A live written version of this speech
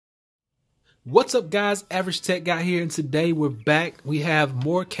What's up, guys? Average Tech Guy here, and today we're back. We have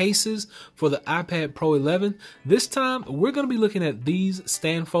more cases for the iPad Pro 11. This time we're going to be looking at these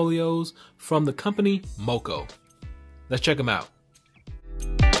stand folios from the company MoKo. Let's check them out.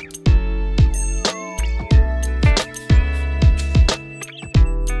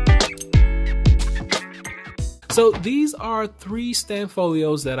 So these are 3 stand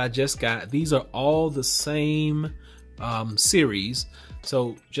folios that I just got. These are all the same series.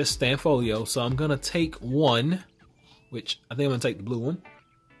 So just stand folio. So I'm gonna take one, which I think I'm gonna take the blue one,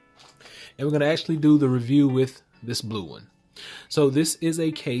 and we're gonna actually do the review with this blue one. So this is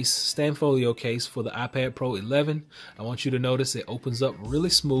a case, stand folio case for the iPad Pro 11. I want you to notice it opens up really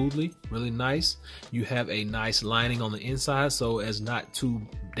smoothly, really nice. You have a nice lining on the inside so as not to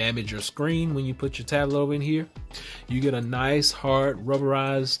damage your screen when you put your tablet over in here. You get a nice hard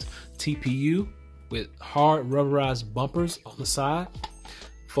rubberized TPU with hard rubberized bumpers on the side.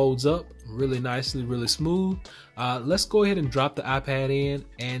 Folds up really nicely, really smooth. Let's go ahead and drop the iPad in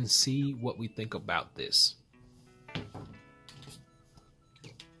and see what we think about this.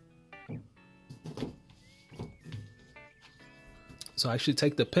 So I actually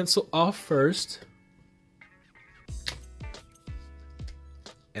take the pencil off first,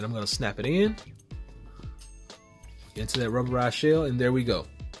 and I'm going to snap it in into that rubberized shell, and there we go.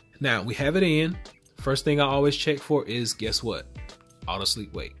 Now we have it in. First thing I always check for is, guess what? Auto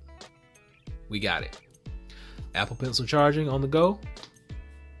sleep wake. We got it. Apple Pencil charging on the go.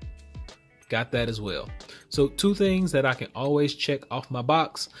 Got that as well. So 2 things that I can always check off my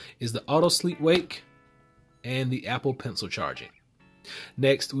box is the auto sleep wake and the Apple Pencil charging.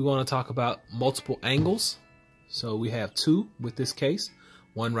 Next, we want to talk about multiple angles. So we have 2 with this case,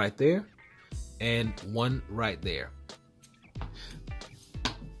 one right there and one right there.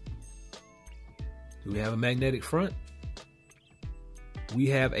 Do we have a magnetic front? We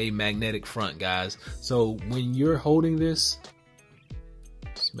have a magnetic front, guys. So when you're holding this,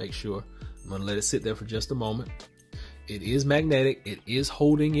 just make sure, I'm gonna let it sit there for just a moment. It is magnetic, it is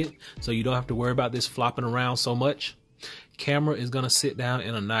holding it, so you don't have to worry about this flopping around so much. Camera is gonna sit down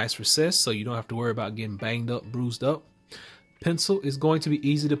in a nice recess, so you don't have to worry about getting banged up, bruised up. Pencil is going to be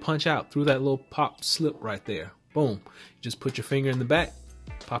easy to punch out through that little pop slip right there. Boom, just put your finger in the back,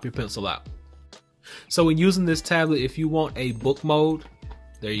 pop your pencil out. So when using this tablet, if you want a book mode,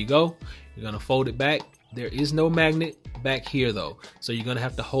 there you go. You're gonna fold it back. There is no magnet back here though, so you're gonna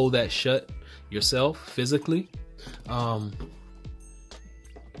have to hold that shut yourself physically. You're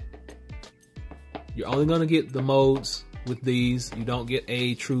only gonna get the modes with these. You don't get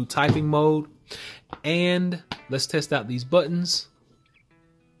a true typing mode. And let's test out these buttons.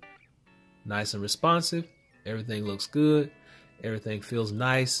 Nice and responsive. Everything looks good. Everything feels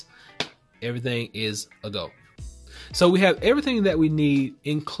nice. Everything is a go. So we have everything that we need,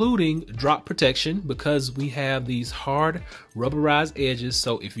 including drop protection, because we have these hard rubberized edges.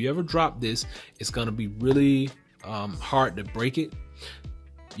 So if you ever drop this, it's going to be really hard to break it.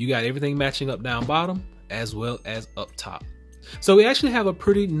 You got everything matching up down bottom as well as up top. So we actually have a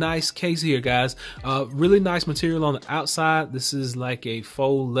pretty nice case here, guys. Really nice material on the outside. This is like a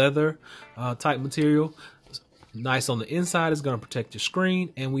faux leather type material. Nice on the inside, is going to protect your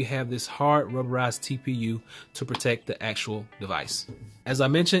screen, and we have this hard rubberized TPU to protect the actual device. As I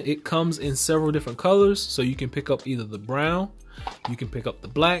mentioned, it comes in several different colors, so you can pick up either the brown, you can pick up the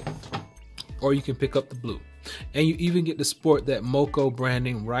black, or you can pick up the blue. And you even get to sport that MoKo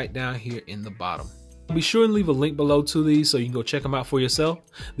branding right down here in the bottom. Be sure and leave a link below to these so you can go check them out for yourself.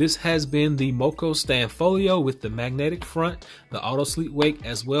 This has been the MoKo Stand Folio with the magnetic front, the auto sleep wake,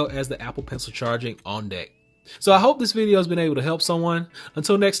 as well as the Apple Pencil charging on deck. So I hope this video has been able to help someone.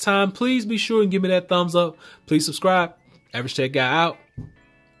 Until next time, please be sure and give me that thumbs up. Please subscribe. Average Tech Guy out.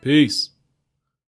 Peace.